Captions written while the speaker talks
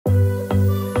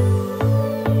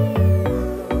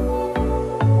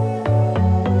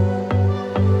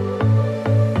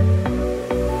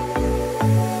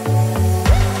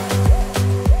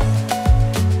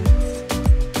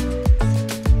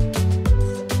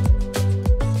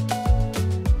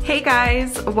Hey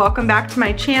guys, welcome back to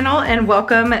my channel and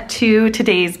welcome to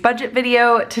today's budget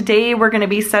video. Today we're going to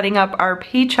be setting up our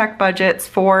paycheck budgets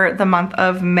for the month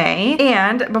of May.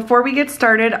 And before we get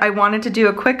started, I wanted to do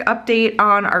a quick update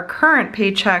on our current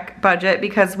paycheck budget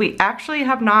because we actually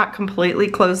have not completely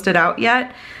closed it out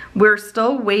yet. We're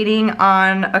still waiting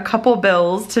on a couple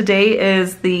bills. Today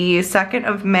is the 2nd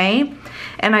of May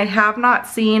and I have not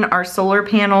seen our solar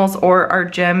panels or our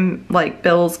gym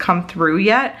bills come through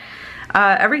yet.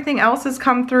 Everything else has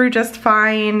come through just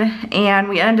fine, and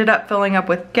we ended up filling up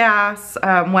with gas,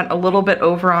 went a little bit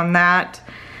over on that,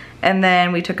 and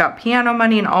then we took out piano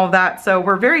money and all of that. So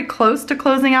we're very close to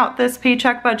closing out this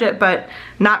paycheck budget, but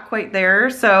not quite there.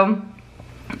 So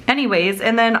anyways,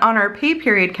 and then on our pay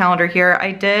period calendar here,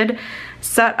 I did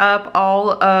set up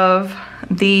all of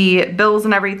the bills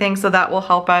and everything, so that will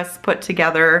help us put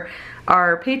together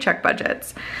our paycheck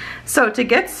budgets. So to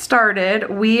get started,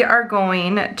 we are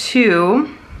going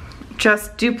to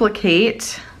just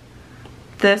duplicate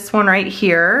this one right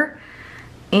here,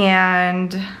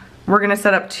 and we're gonna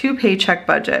set up two paycheck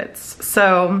budgets.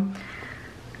 So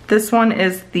this one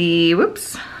is the,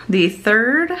 the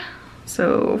 3rd,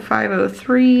 so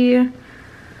 503,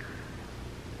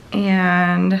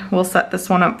 and we'll set this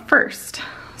one up first.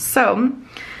 So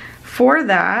for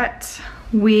that,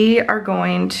 we are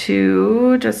going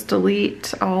to just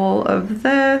delete all of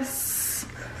this.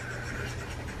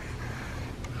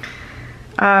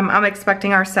 I'm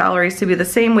expecting our salaries to be the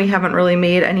same. We haven't really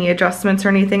made any adjustments or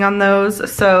anything on those.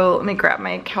 So let me grab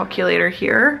my calculator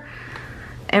here.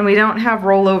 And we don't have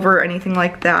rollover or anything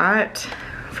like that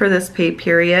for this pay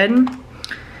period.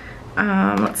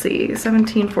 Let's see,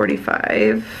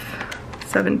 1745,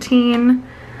 17.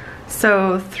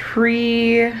 So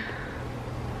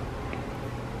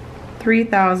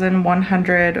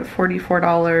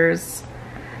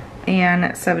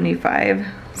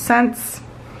 $3,144.75.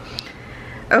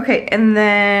 Okay, and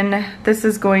then this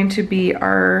is going to be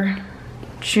our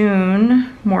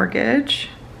June mortgage.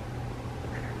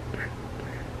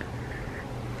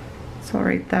 So I'll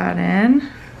write that in.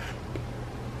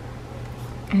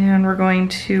 And we're going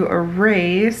to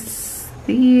erase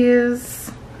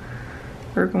these.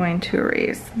 We're going to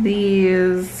erase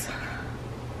these.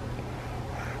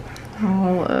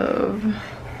 All of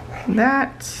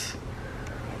that,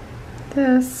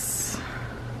 this,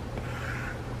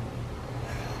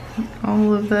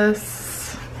 all of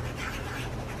this,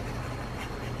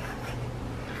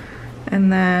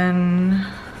 and then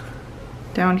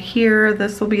down here,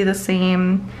 this will be the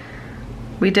same.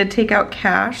 We did take out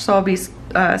cash, so I'll be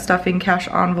stuffing cash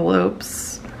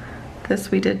envelopes. This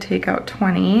we did take out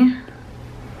 20.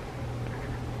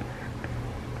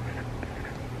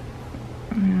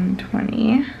 And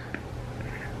 20.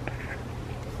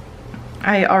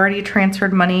 I already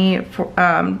transferred money for,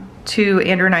 to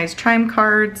Andrew and I's chime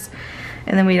cards,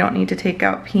 and then we don't need to take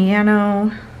out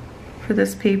piano for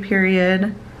this pay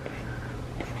period.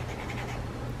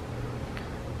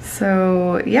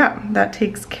 So yeah, that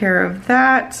takes care of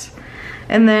that.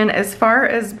 And then as far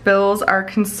as bills are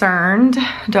concerned,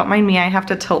 don't mind me, I have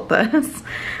to tilt this.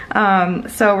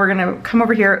 So we're gonna come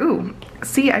over here. Ooh,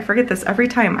 see, I forget this every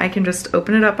time. I can just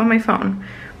open it up on my phone.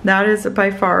 That is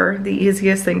by far the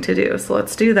easiest thing to do. So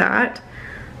let's do that.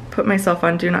 Put myself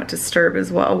on Do Not Disturb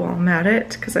as well while I'm at it,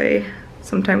 because I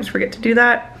sometimes forget to do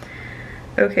that.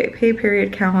 Okay, pay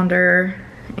period calendar,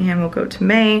 and we'll go to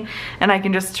May, and I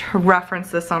can just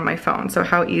reference this on my phone. So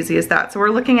how easy is that? So we're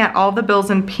looking at all the bills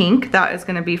in pink. That is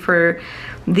gonna be for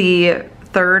the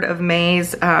 3rd of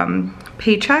May's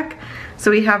paycheck. So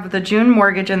we have the June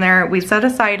mortgage in there. We set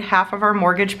aside half of our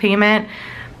mortgage payment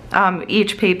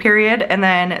each pay period, and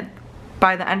then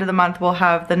by the end of the month, we'll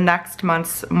have the next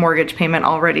month's mortgage payment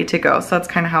all ready to go. So that's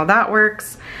kind of how that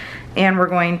works. And we're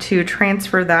going to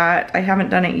transfer that. I haven't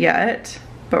done it yet,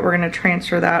 but we're gonna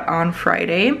transfer that on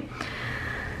Friday.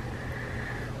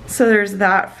 So there's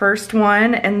that first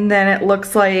one, and then it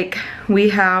looks like we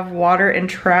have water and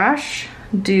trash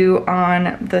due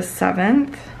on the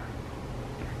 7th.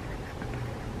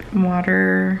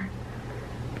 Water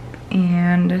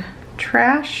and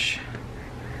trash,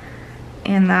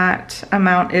 and that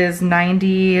amount is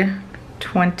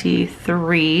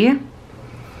 $90.23.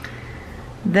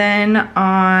 Then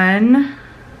on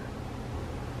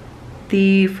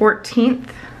the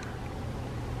 14th,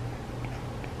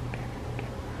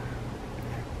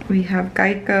 we have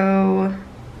Geico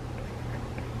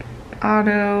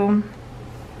Auto,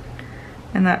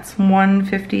 and that's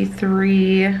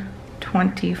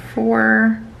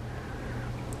 $153.24.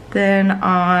 Then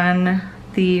on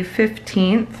the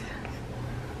 15th,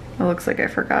 it looks like I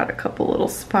forgot a couple little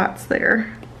spots there.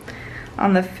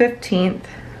 On the 15th,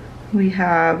 We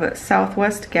have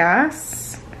Southwest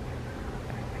Gas.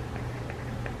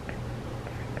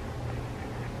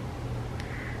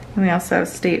 And we also have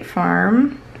State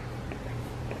Farm.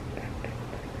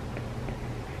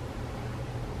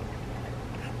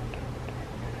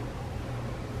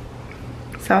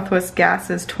 Southwest Gas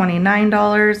is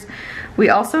 $29. We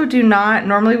also do not,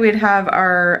 normally we'd have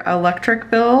our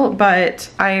electric bill, but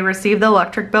I received the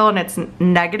electric bill and it's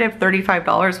negative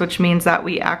 $35, which means that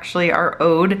we actually are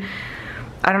owed,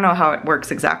 I don't know how it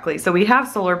works exactly. So we have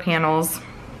solar panels.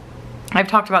 I've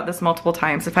talked about this multiple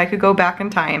times. If I could go back in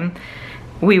time,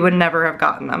 we would never have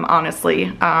gotten them,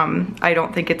 honestly. I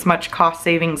don't think it's much cost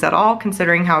savings at all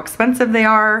considering how expensive they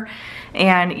are.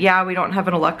 And yeah, we don't have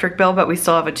an electric bill, but we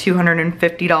still have a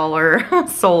 $250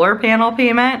 solar panel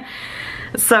payment.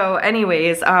 So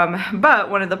anyways, but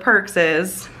one of the perks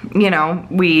is, you know,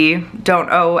 we don't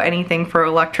owe anything for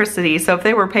electricity. So if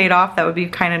they were paid off, that would be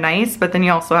kind of nice, but then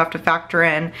you also have to factor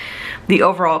in the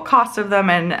overall cost of them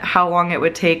and how long it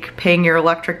would take paying your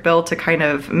electric bill to kind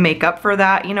of make up for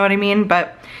that, you know what I mean?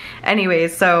 But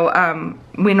anyways, so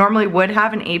we normally would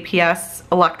have an APS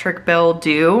electric bill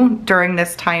due during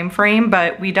this time frame,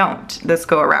 but we don't this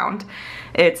go around.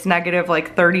 It's negative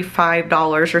like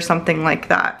 $35 or something like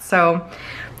that. So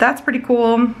that's pretty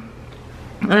cool.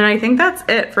 And I think that's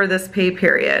it for this pay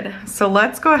period. So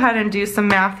let's go ahead and do some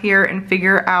math here and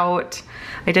figure out,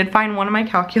 I did find one of my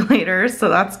calculators, so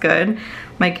that's good.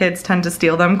 My kids tend to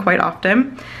steal them quite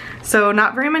often. So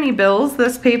not very many bills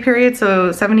this pay period.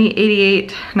 So 70,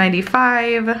 88,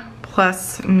 95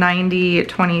 plus 90,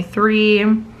 23,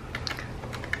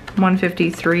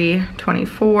 153,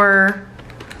 24,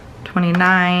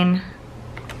 29,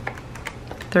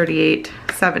 38,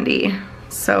 70.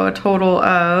 So a total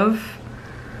of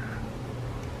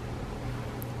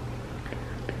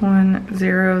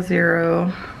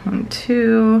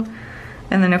 10012.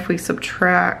 And then if we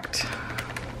subtract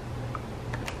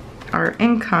our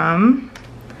income,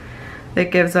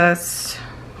 it gives us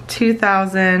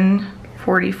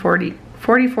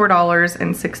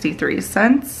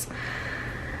 $2,044.63.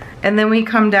 And then we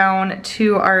come down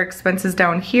to our expenses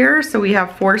down here. So we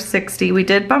have $460. We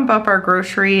did bump up our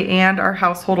grocery and our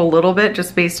household a little bit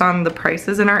just based on the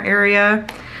prices in our area.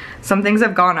 Some things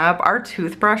have gone up. Our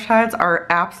toothbrush heads are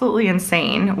absolutely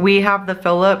insane. We have the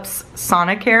Philips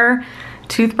Sonicare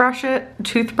toothbrush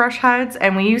heads,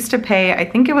 and we used to pay, I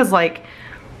think it was like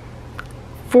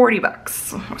 40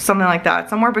 bucks, something like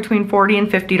that. Somewhere between $40 and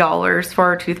 $50 for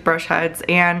our toothbrush heads.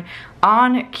 And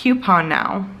on coupon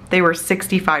now, they were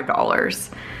 $65.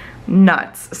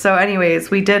 Nuts. So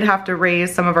anyways, we did have to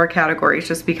raise some of our categories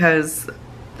just because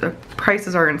the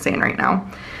prices are insane right now.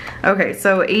 Okay,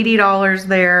 so $80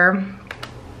 there,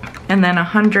 and then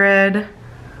 100,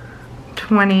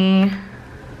 20,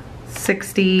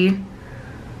 60,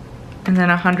 and then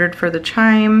 100 for the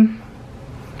chime.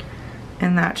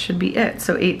 And that should be it.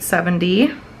 So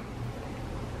 $870.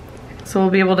 So we'll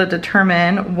be able to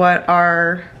determine what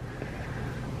our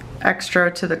extra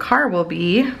to the car will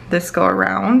be this go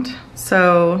around.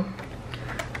 So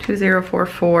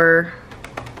 2044.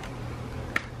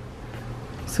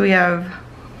 So we have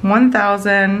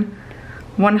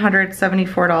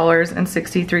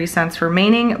 $1,174.63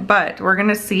 remaining, but we're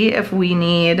gonna see if we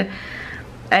need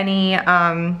any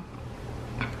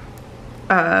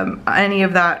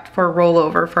of that for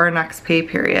rollover for our next pay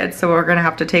period. So we're gonna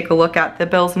have to take a look at the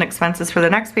bills and expenses for the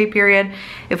next pay period.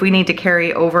 If we need to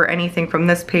carry over anything from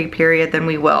this pay period, then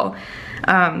we will.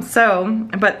 But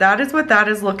that is what that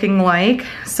is looking like.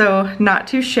 So not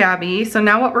too shabby. So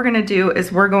now what we're gonna do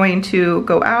is we're going to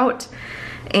go out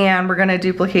and we're gonna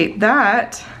duplicate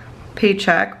that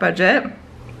paycheck budget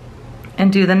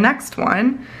and do the next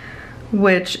one,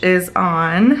 which is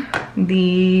on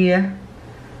the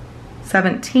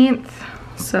 17th.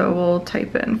 So we'll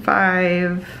type in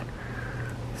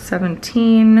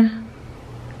 5/17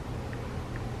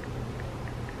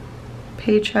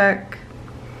 paycheck,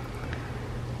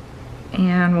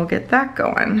 and we'll get that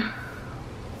going.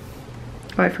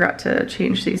 Oh, I forgot to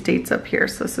change these dates up here.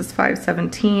 So this is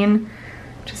 5/17,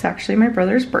 which is actually my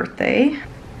brother's birthday.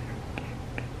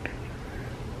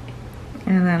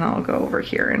 And then I'll go over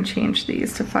here and change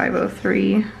these to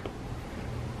 5/03.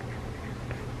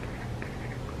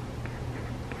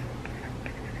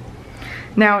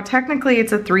 Now, technically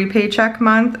it's a 3 paycheck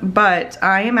month, but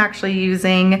I am actually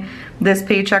using this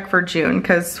paycheck for June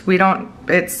because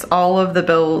it's all of the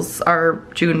bills are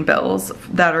June bills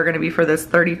that are gonna be for this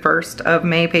 31st of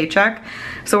May paycheck.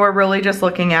 So we're really just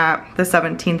looking at the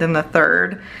 17th and the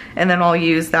 3rd, and then I'll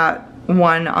use that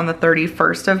one on the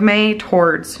 31st of May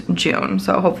towards June.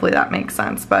 So hopefully that makes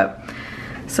sense. But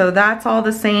So that's all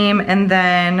the same, and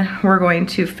then we're going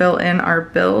to fill in our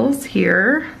bills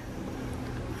here.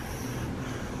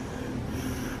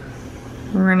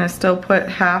 We're gonna still put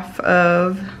half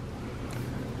of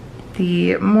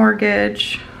the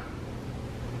mortgage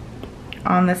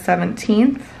on the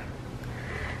 17th.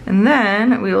 And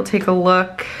then we will take a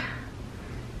look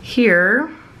here.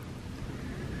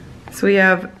 So we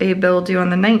have a bill due on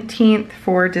the 19th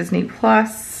for Disney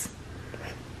Plus.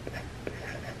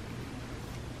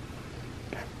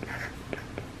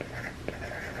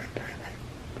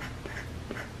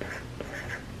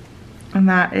 And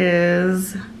that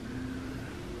is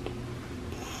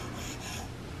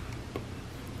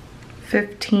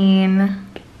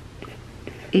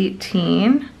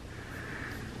 $15.18.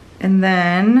 And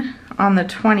then on the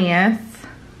 20th,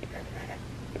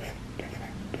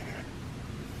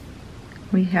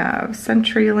 we have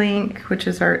CenturyLink, which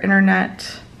is our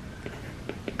internet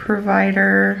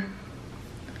provider,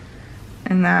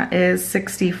 and that is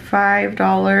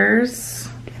 $65.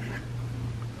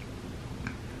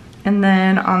 And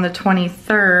then on the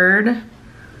 23rd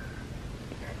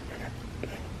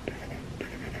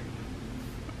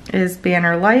is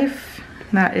Banner Life.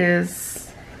 That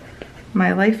is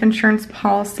my life insurance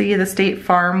policy, the State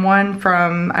Farm one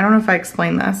from, I don't know if I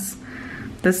explained this.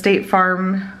 The State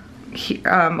Farm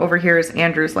over here is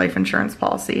Andrew's life insurance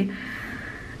policy.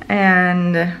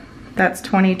 And that's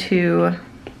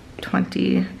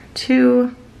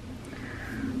 $22.22.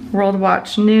 World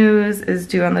Watch News is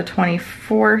due on the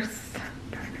 24th.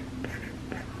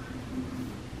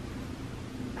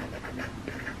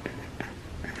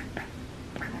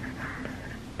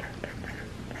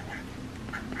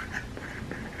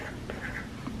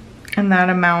 And that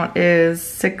amount is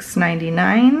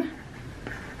 $6.99.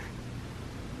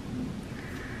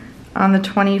 On the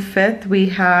 25th, we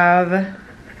have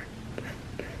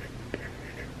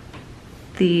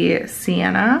the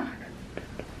Sienna.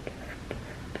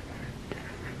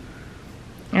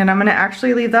 And I'm gonna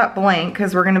actually leave that blank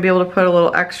because we're gonna be able to put a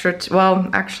little extra, well,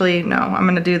 actually, no, I'm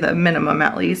gonna do the minimum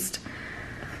at least.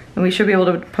 And we should be able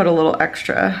to put a little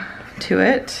extra to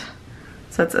it.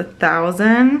 So that's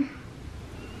 $1,000.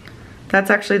 That's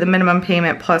actually the minimum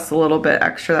payment plus a little bit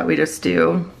extra that we just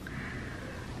do.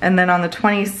 And then on the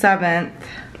 27th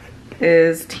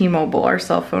is T-Mobile, our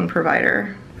cell phone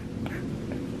provider.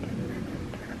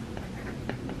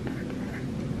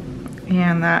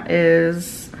 And that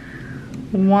is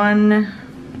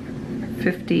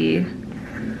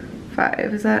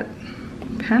 $155. Is that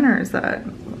pen or is that,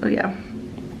 oh yeah,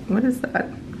 what is that?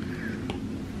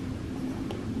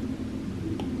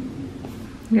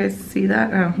 You guys see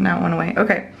that? Oh, now it went away.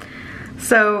 Okay,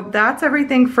 so that's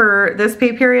everything for this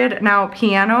pay period. Now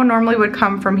piano normally would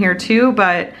come from here too,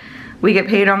 but we get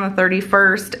paid on the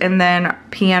 31st, and then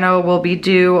piano will be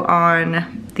due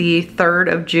on the 3rd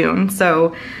of June.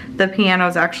 So the piano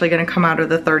is actually gonna come out of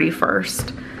the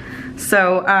 31st.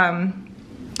 So,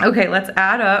 okay, let's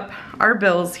add up our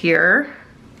bills here.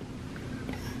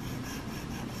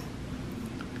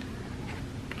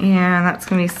 And that's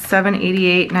gonna be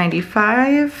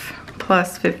 $788.95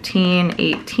 plus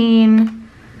 $15.18,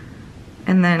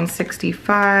 and then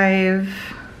 $65,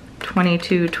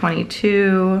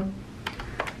 $22.22,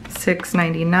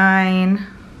 $699,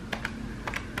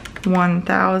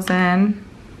 $1,000,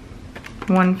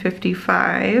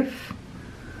 $155.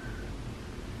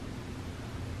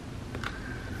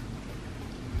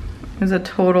 There's a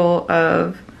total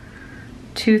of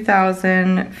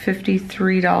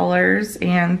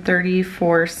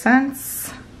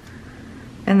 $2,053.34,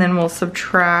 and then we'll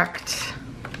subtract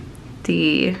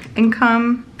the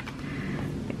income.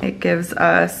 It gives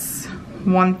us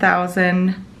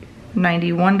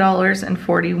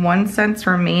 $1,091.41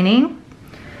 remaining.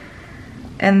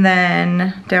 And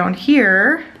then down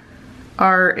here,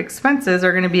 our expenses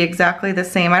are gonna be exactly the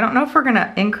same. I don't know if we're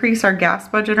gonna increase our gas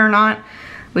budget or not.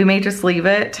 We may just leave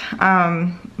it,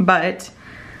 but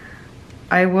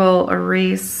I will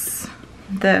erase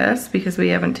this because we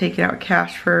haven't taken out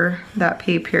cash for that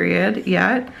pay period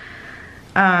yet.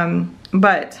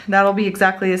 But that'll be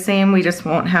exactly the same. We just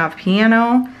won't have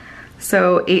piano.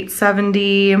 So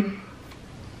 $870,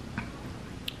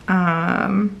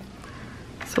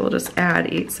 so we'll just add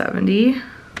 $870,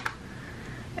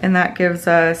 and that gives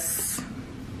us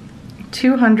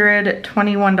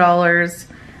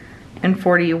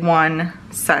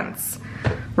 $221.41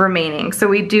 remaining. So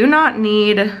we do not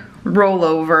need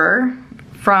rollover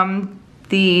from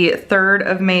the 3rd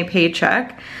of May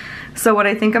paycheck. So what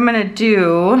I think I'm gonna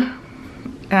do,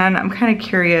 and I'm kind of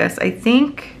curious, I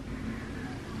think,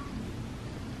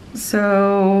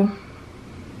 so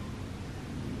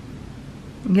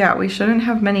yeah, we shouldn't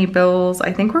have many bills.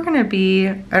 I think we're gonna be,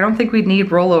 I don't think we'd need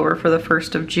rollover for the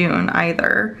 1st of June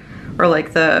either, or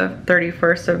like the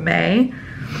 31st of May.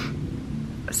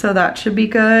 So that should be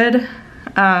good.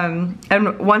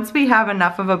 And once we have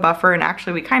enough of a buffer, and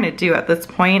actually we kind of do at this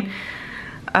point,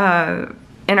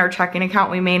 in our checking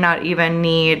account, we may not even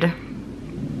need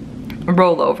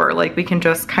rollover. Like we can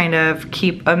just kind of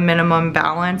keep a minimum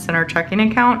balance in our checking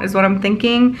account is what I'm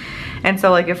thinking. And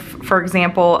so like if, for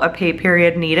example, a pay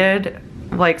period needed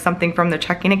like something from the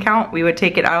checking account, we would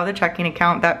take it out of the checking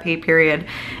account that pay period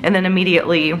and then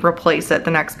immediately replace it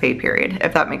the next pay period,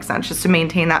 if that makes sense, just to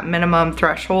maintain that minimum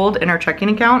threshold in our checking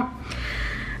account.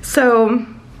 So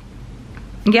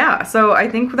yeah, so I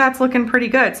think that's looking pretty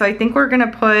good. So I think we're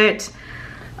gonna put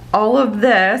all of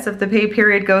this, if the pay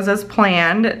period goes as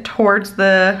planned, towards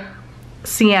the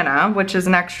Sienna, which is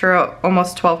an extra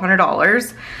almost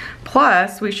 $1,200.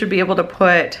 Plus, we should be able to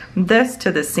put this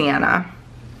to the Sienna.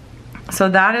 So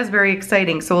that is very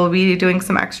exciting. So we'll be doing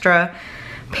some extra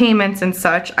payments and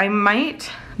such. I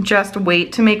might just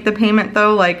wait to make the payment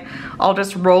though. Like I'll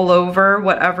just roll over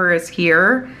whatever is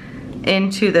here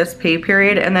into this pay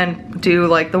period and then do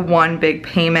like the one big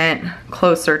payment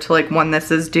closer to like when this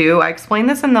is due. I explained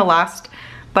this in the last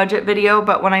budget video,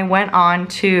 but when I went on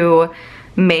to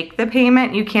make the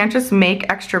payment, you can't just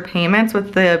make extra payments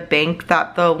with the bank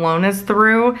that the loan is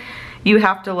through. You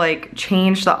have to like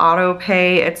change the auto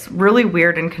pay. It's really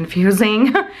weird and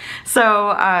confusing. So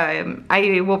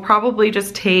I will probably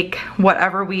just take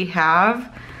whatever we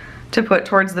have to put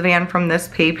towards the van from this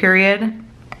pay period,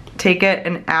 take it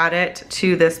and add it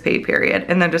to this pay period,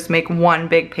 and then just make one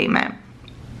big payment.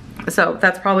 So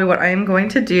that's probably what I am going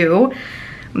to do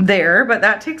there, but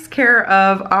that takes care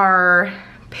of our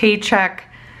paycheck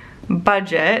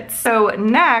budget. So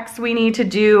next we need to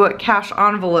do cash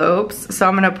envelopes. So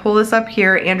I'm gonna pull this up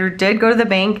here. Andrew did go to the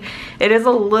bank. It is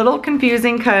a little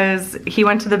confusing because he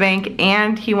went to the bank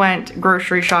and he went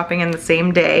grocery shopping in the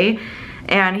same day.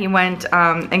 And he went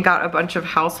and got a bunch of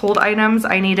household items.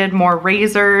 I needed more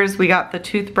razors. We got the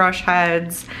toothbrush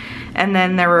heads. And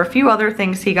then there were a few other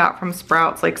things he got from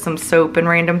Sprouts, like some soap and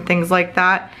random things like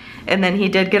that. And then he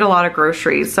did get a lot of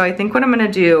groceries. So I think what I'm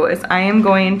gonna do is I am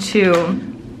going to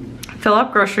fill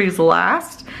up groceries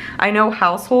last. I know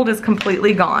household is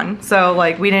completely gone. So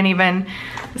like we didn't even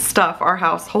stuff our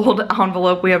household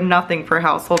envelope. We have nothing for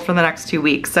household for the next 2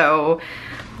 weeks. So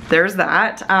there's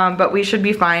that, but we should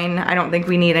be fine. I don't think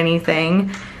we need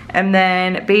anything. And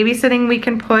then babysitting, we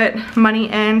can put money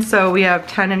in. So we have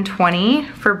 10 and 20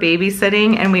 for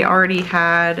babysitting, and we already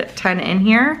had 10 in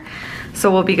here. So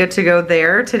we'll be good to go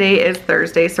there. Today is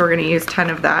Thursday, so we're gonna use 10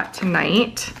 of that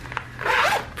tonight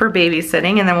for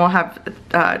babysitting, and then we'll have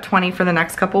 20 for the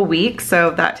next couple weeks.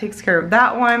 So that takes care of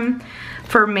that one.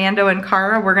 For Mando and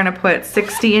Cara, we're gonna put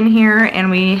 60 in here, and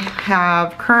we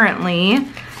have currently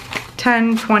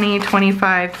 10, 20,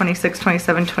 25, 26,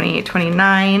 27, 28,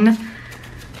 29.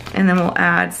 And then we'll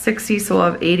add 60, so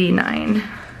we'll have 89.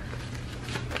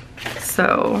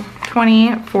 So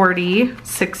 20, 40,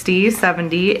 60,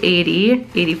 70, 80,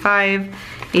 85,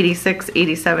 86,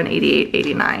 87, 88,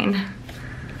 89.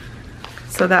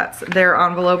 So that's their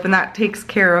envelope, and that takes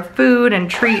care of food and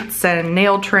treats and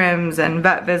nail trims and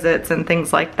vet visits and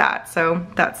things like that. So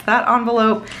that's that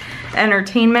envelope.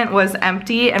 Entertainment was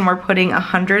empty, and we're putting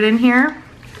 100 in here.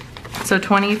 So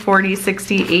 20, 40,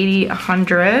 60, 80,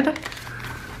 100. And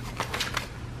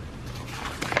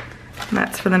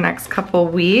that's for the next couple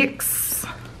weeks.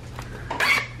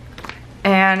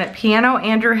 And piano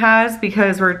Andrew has,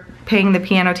 because we're paying the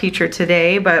piano teacher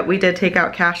today, but we did take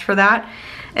out cash for that.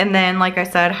 And then, like I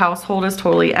said, household is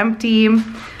totally empty.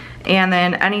 And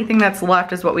then anything that's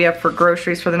left is what we have for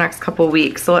groceries for the next couple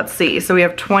weeks. So let's see. So we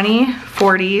have 20,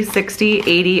 40, 60,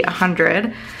 80,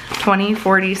 100. 20,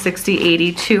 40, 60,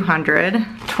 80, 200.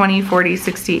 20, 40,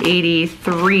 60, 80,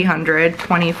 300.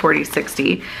 20, 40,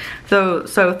 60. So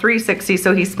 360,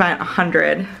 so he spent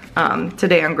 100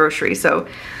 today on groceries. So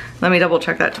let me double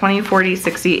check that. 20, 40,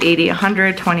 60, 80,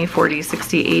 100, 20, 40,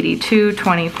 60, 82,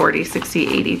 20, 40, 60,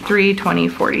 83, 20,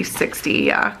 40, 60,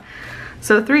 yeah.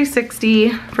 So 360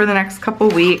 for the next couple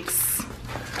weeks,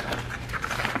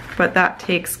 but that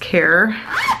takes care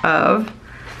of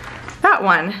that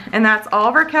one. And that's all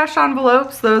of our cash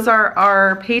envelopes. Those are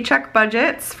our paycheck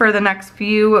budgets for the next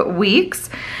few weeks.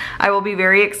 I will be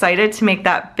very excited to make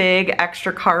that big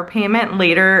extra car payment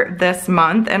later this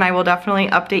month, and I will definitely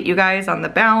update you guys on the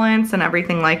balance and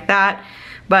everything like that.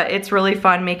 But it's really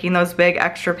fun making those big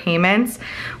extra payments.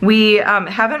 We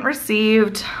haven't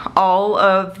received all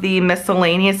of the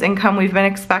miscellaneous income we've been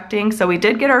expecting. So we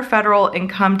did get our federal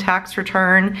income tax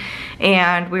return,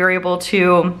 and we were able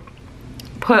to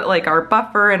put like our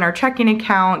buffer in our checking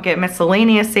account, get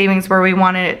miscellaneous savings where we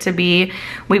wanted it to be.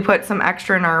 We put some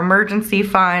extra in our emergency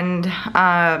fund,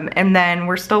 and then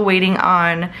we're still waiting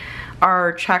on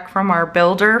our check from our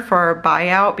builder for our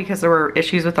buyout because there were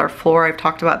issues with our floor. I've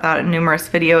talked about that in numerous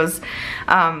videos.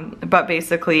 But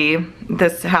basically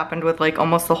this happened with like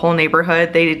almost the whole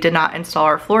neighborhood. They did not install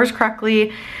our floors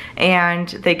correctly, and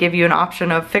they give you an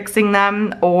option of fixing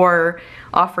them or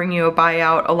offering you a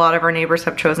buyout. A lot of our neighbors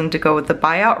have chosen to go with the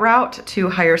buyout route to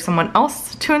hire someone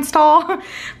else to install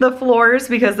the floors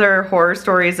because there are horror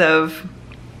stories of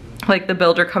like the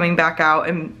builder coming back out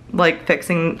and like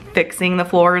fixing the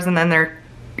floors, and then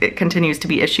it continues to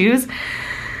be issues.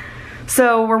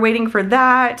 So we're waiting for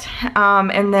that,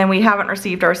 and then we haven't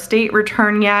received our state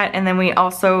return yet, and then we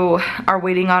also are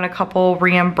waiting on a couple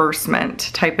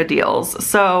reimbursement type of deals.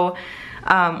 So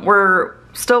we're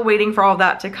still waiting for all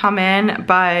that to come in,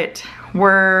 but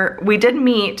we did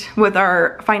meet with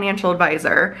our financial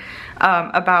advisor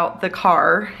about the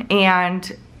car,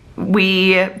 and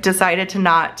we decided to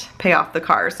not pay off the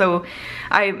car. So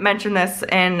I mentioned this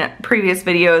in previous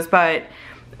videos, but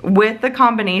with the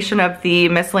combination of the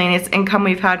miscellaneous income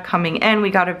we've had coming in, we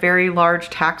got a very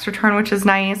large tax return, which is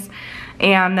nice.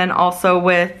 And then also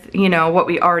with, you know, what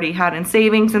we already had in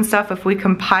savings and stuff, if we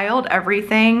compiled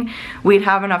everything, we'd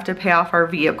have enough to pay off our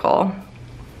vehicle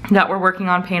that we're working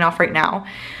on paying off right now.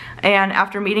 And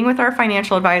after meeting with our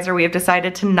financial advisor, we have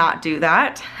decided to not do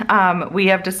that. We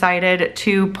have decided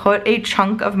to put a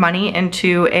chunk of money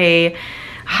into a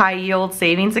high yield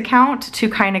savings account to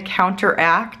kind of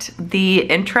counteract the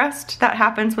interest that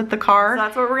happens with the car. So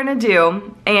that's what we're gonna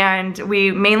do. And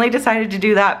we mainly decided to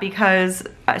do that because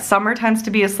summer tends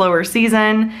to be a slower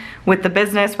season. With the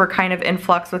business, we're kind of in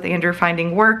flux with Andrew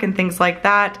finding work and things like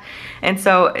that. And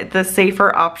so the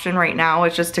safer option right now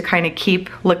is just to kind of keep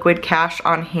liquid cash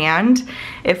on hand.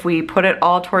 If we put it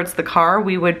all towards the car,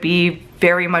 we would be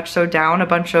very much so down a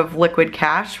bunch of liquid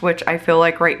cash, which I feel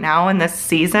like right now in this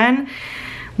season,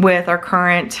 with our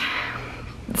current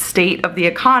state of the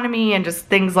economy and just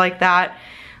things like that,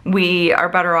 we are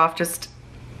better off just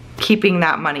keeping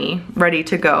that money ready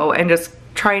to go and just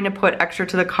trying to put extra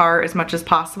to the car as much as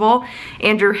possible.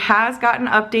 Andrew has gotten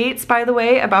updates, by the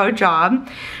way, about a job.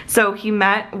 So he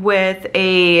met with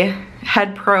a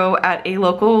head pro at a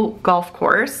local golf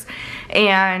course,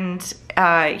 and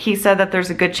he said that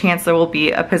there's a good chance there will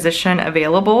be a position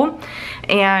available.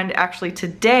 And actually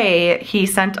today he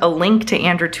sent a link to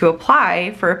Andrew to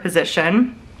apply for a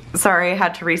position. Sorry, I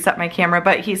had to reset my camera,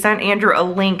 but he sent Andrew a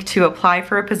link to apply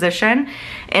for a position.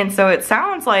 And so it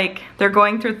sounds like they're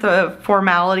going through the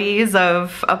formalities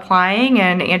of applying,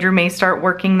 and Andrew may start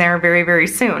working there very, very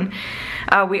soon.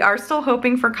 We are still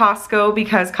hoping for Costco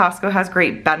because Costco has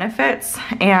great benefits,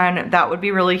 and that would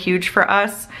be really huge for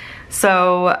us.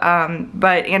 So,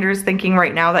 but Andrew's thinking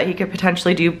right now that he could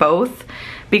potentially do both,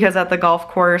 because at the golf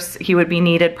course he would be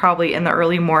needed probably in the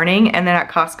early morning, and then at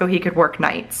Costco he could work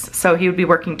nights. So he would be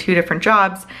working 2 different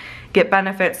jobs, get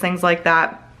benefits, things like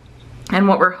that. And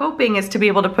what we're hoping is to be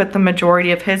able to put the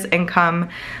majority of his income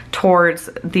towards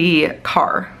the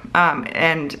car,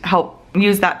 and help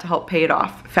use that to help pay it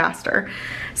off faster.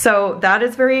 So that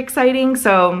is very exciting.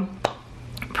 So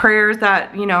prayers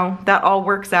that, you know, that all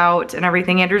works out and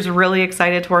everything. Andrew's really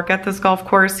excited to work at this golf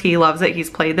course. He loves it. He's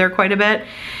played there quite a bit.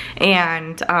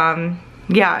 And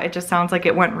yeah, it just sounds like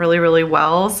it went really, really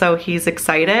well. So he's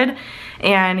excited,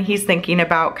 and he's thinking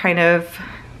about kind of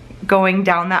going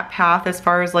down that path as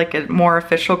far as like a more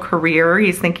official career.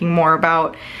 He's thinking more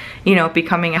about, you know,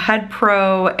 becoming a head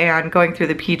pro and going through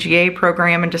the PGA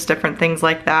program and just different things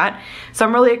like that. So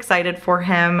I'm really excited for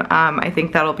him. I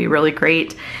think that'll be really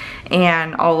great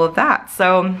and all of that.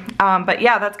 So, but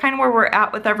yeah, that's kind of where we're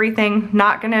at with everything.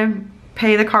 Not gonna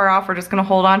pay the car off. We're just gonna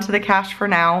hold on to the cash for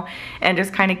now and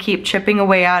just kind of keep chipping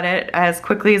away at it as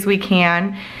quickly as we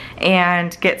can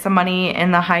and get some money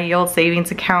in the high yield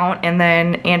savings account. And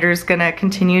then Andrew's gonna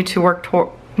continue to work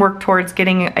towards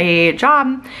getting a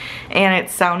job, and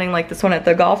it's sounding like this one at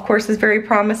the golf course is very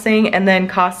promising. And then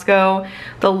Costco,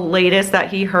 the latest that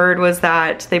he heard was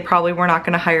that they probably were not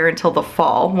going to hire until the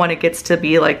fall when it gets to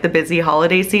be like the busy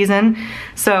holiday season.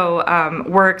 So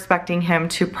we're expecting him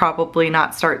to probably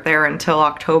not start there until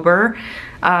October,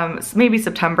 maybe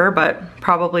September, but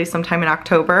probably sometime in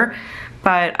October.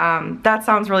 But that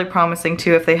sounds really promising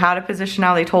too. If they had a position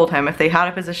now, they told him if they had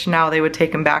a position now, they would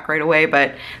take him back right away,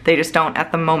 but they just don't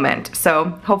at the moment. So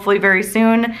hopefully very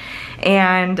soon.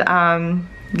 And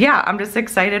yeah, I'm just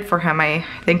excited for him. I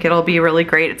think it'll be really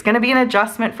great. It's gonna be an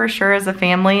adjustment for sure as a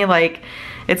family. Like,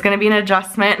 it's gonna be an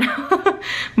adjustment,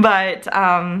 but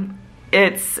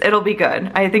it'll be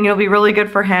good. I think it'll be really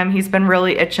good for him. He's been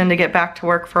really itching to get back to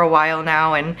work for a while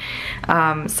now,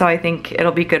 and so I think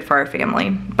it'll be good for our family.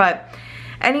 But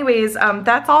anyways,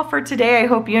 that's all for today. I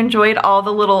hope you enjoyed all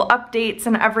the little updates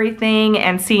and everything,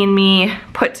 and seeing me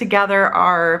put together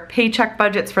our paycheck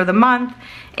budgets for the month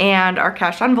and our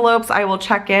cash envelopes. I will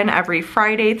check in every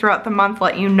Friday throughout the month,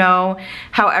 let you know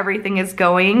how everything is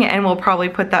going, and we'll probably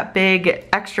put that big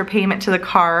extra payment to the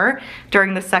car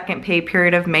during the second pay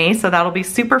period of May, so that'll be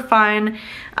super fun.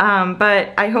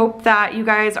 But I hope that you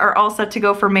guys are all set to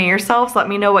go for May yourselves. Let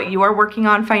me know what you are working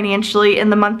on financially in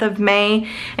the month of May,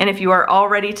 and if you are all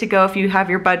ready to go, if you have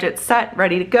your budget set,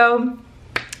 ready to go.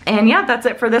 And yeah, that's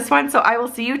it for this one. So I will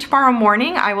see you tomorrow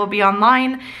morning. I will be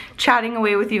online chatting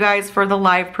away with you guys for the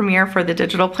live premiere for the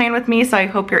digital plan with me. So I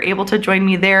hope you're able to join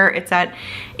me there. It's at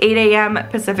 8 a.m.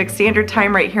 Pacific Standard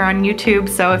Time right here on YouTube.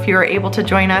 So if you are able to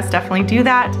join us, definitely do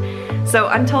that. So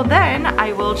until then,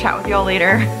 I will chat with you all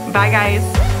later. Bye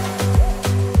guys.